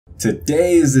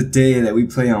Today is the day that we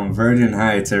play on Verdun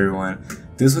Heights, everyone.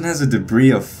 This one has a debris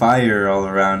of fire all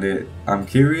around it. I'm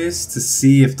curious to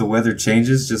see if the weather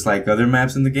changes just like other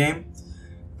maps in the game.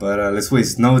 But let's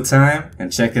waste no time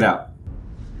and check it out.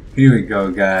 Here we go,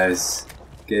 guys.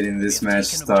 Getting this match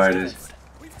started.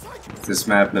 This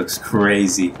map looks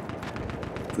crazy.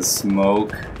 The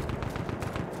smoke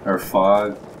or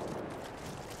fog.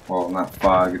 Well, not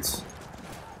fog, it's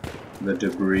the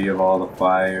debris of all the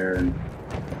fire. And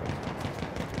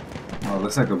oh, it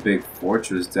looks like a big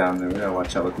fortress down there. We gotta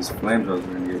watch out with these flames or we're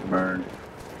gonna get burned.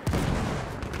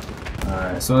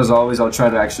 Alright, so as always, I'll try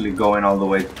to actually go in all the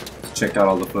way to check out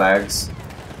all the flags.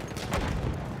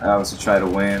 I obviously try to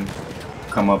win,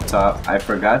 come up top. I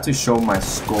forgot to show my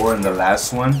score in the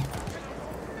last one.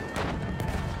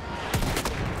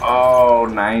 Oh,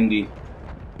 90.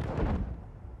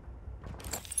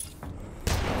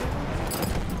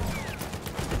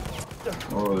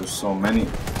 Oh, there's so many.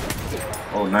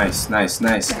 Oh, nice, nice,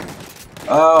 nice.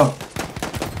 Oh!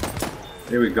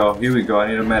 Here we go, here we go. I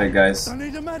need a medic, guys. I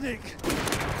need a medic.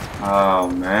 Oh,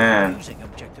 man. Losing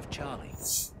objective Charlie.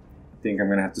 I think I'm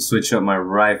gonna have to switch up my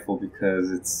rifle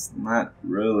because it's not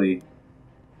really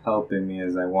helping me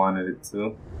as I wanted it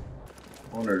to.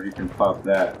 I wonder if you can pop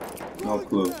that. No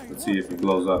clue. Let's see if it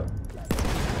blows up.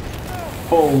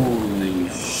 Holy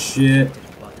shit.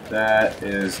 That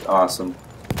is awesome.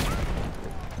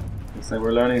 Looks like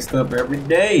we're learning stuff every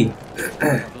day.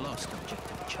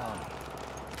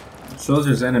 Shows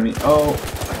there's enemy. Oh,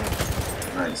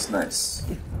 nice, nice.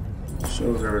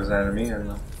 Shows there was enemy,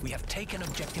 and we have taken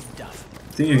objective Duff.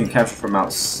 I think you can capture from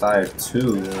outside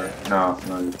too. Or, no,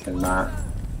 you cannot.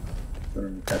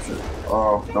 Capture.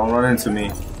 Oh, don't run into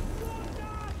me.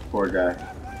 Poor guy.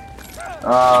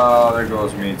 Oh, there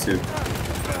goes me too.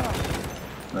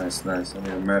 Nice, nice. I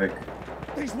need a medic.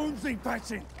 These wounds need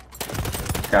patching.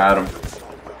 Got him.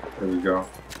 There we go.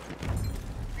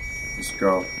 Let's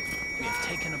go. We have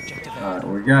taken objective. Alright,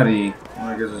 we got E. Well,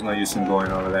 I guess there's no use in going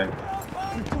over there.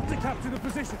 We've got to capture the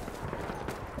position.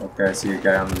 Okay, I see a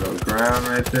guy on the ground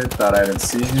right there. Thought I didn't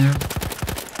see him.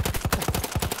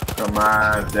 Come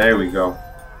on. There we go.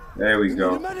 There we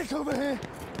go. Medic over here.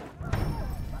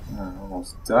 I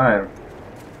almost died.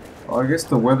 Oh, I guess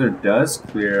the weather does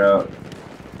clear up.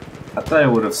 I thought it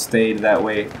would have stayed that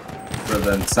way for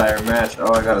the entire match.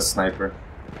 Oh, I got a sniper.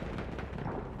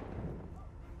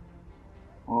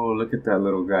 Oh, look at that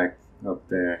little guy up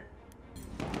there.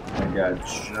 I got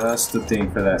just the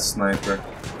thing for that sniper.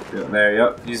 There,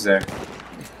 yep, he's there.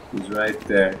 He's right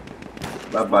there.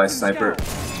 Bye-bye, sniper.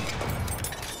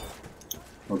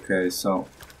 Okay, so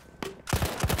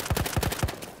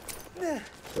it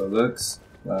looks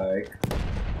like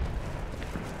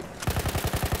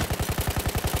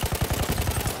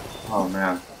oh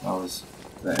man,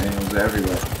 the angles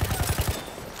everywhere.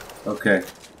 Okay.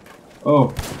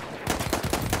 Oh,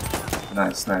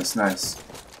 nice, nice, nice.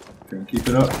 Can we keep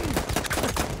it up?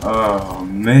 Oh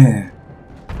man.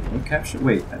 Can we capture?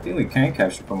 Wait, I think we can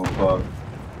capture from above.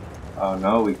 Oh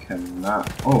no, we cannot.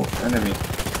 Oh, enemy.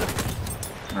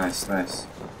 Nice, nice.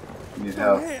 Need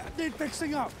help. Need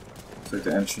fixing up. So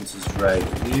the entrance is right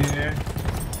here.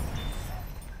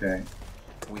 Okay.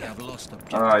 We have lost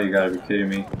objective. Oh, you gotta be kidding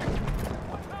me.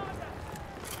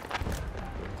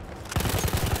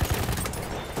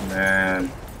 Man.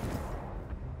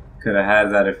 Could have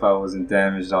had that if I wasn't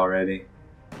damaged already.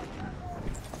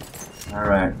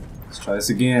 Alright, let's try this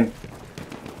again.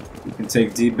 We can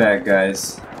take D back,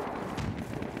 guys.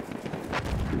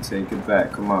 We can take it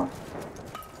back, come on.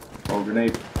 Oh,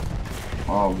 grenade.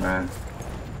 Oh, man.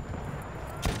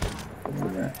 Look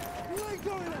at that.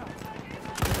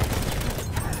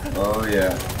 Oh,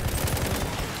 yeah.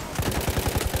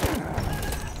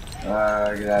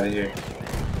 Get out of here.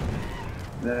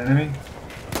 Is that enemy?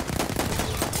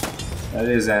 That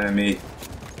is enemy.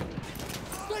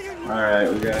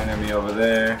 Alright, we got enemy over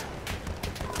there.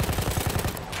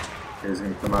 He's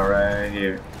gonna come out right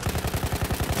here.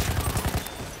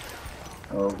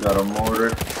 Oh, got a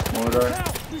mortar.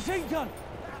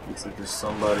 Looks like there's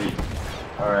somebody.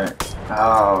 Alright.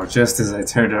 Oh, just as I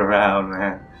turned around,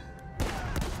 man.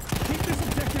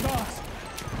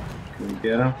 Can we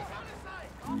get him?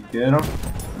 Can we get him?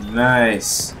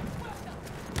 Nice.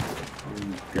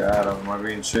 We got him. Am I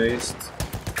being chased?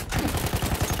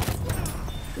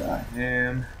 Got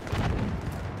him.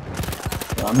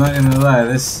 But I'm not gonna lie,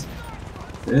 this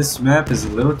map is a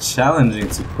little challenging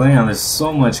to play on. There's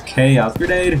so much chaos.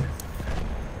 Grenade!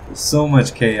 There's so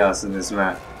much chaos in this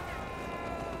map.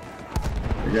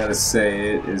 I gotta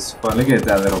say, it is fun. Look at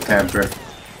that little camper.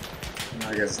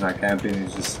 I guess it's not camping,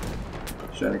 he's just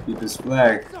trying to keep his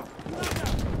flag.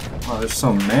 Oh, there's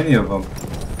so many of them.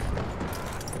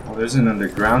 there's an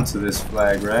underground to this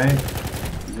flag, right?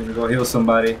 He's gonna go heal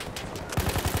somebody.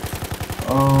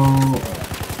 Oh.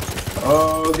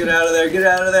 Oh, get out of there, get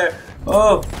out of there.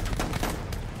 Oh.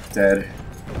 Dead.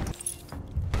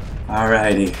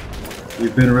 Alrighty.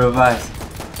 We've been revived.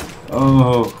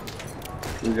 Oh.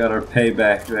 We got our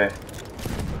payback there.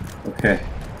 Okay.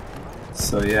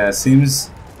 So yeah, it seems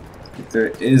like there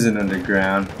is an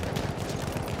underground.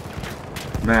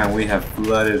 Man, we have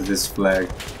flooded this flag.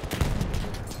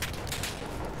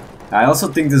 I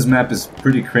also think this map is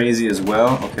pretty crazy as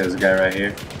well. Okay, there's a guy right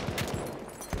here.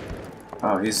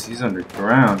 Oh, he's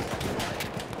underground.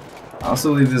 I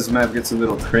also believe this map gets a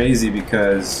little crazy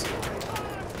because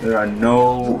there are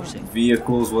no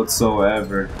vehicles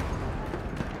whatsoever.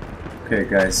 Okay,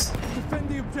 guys.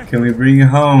 Can we bring it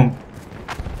home?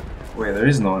 Wait, there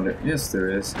is no under... Yes, there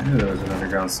is. I knew there was an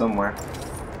underground somewhere.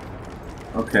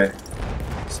 Okay.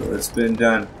 So it's been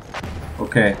done.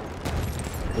 Okay.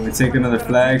 Can we take another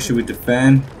flag? Should we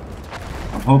defend?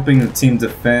 I'm hoping the team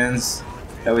defends.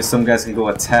 That way some guys can go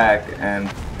attack and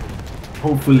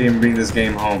hopefully bring this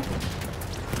game home.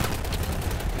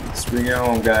 Let's bring it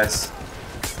home, guys.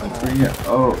 Let's bring it...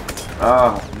 Oh.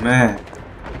 Oh, man.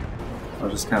 I'll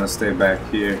just kind of stay back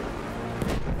here.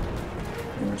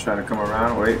 I'm trying to come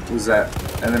around. Wait, who's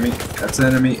that? Enemy. That's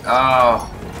enemy. Oh.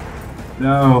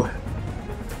 No.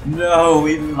 No,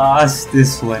 we lost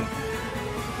this one.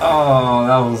 Oh,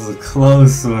 that was a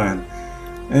close one.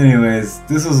 Anyways,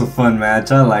 this was a fun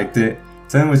match. I liked it.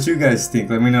 Tell me what you guys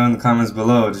think. Let me know in the comments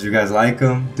below. Did you guys like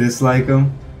them? Dislike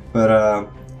them?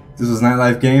 But this was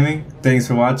Nightlife Gaming. Thanks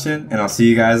for watching, and I'll see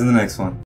you guys in the next one.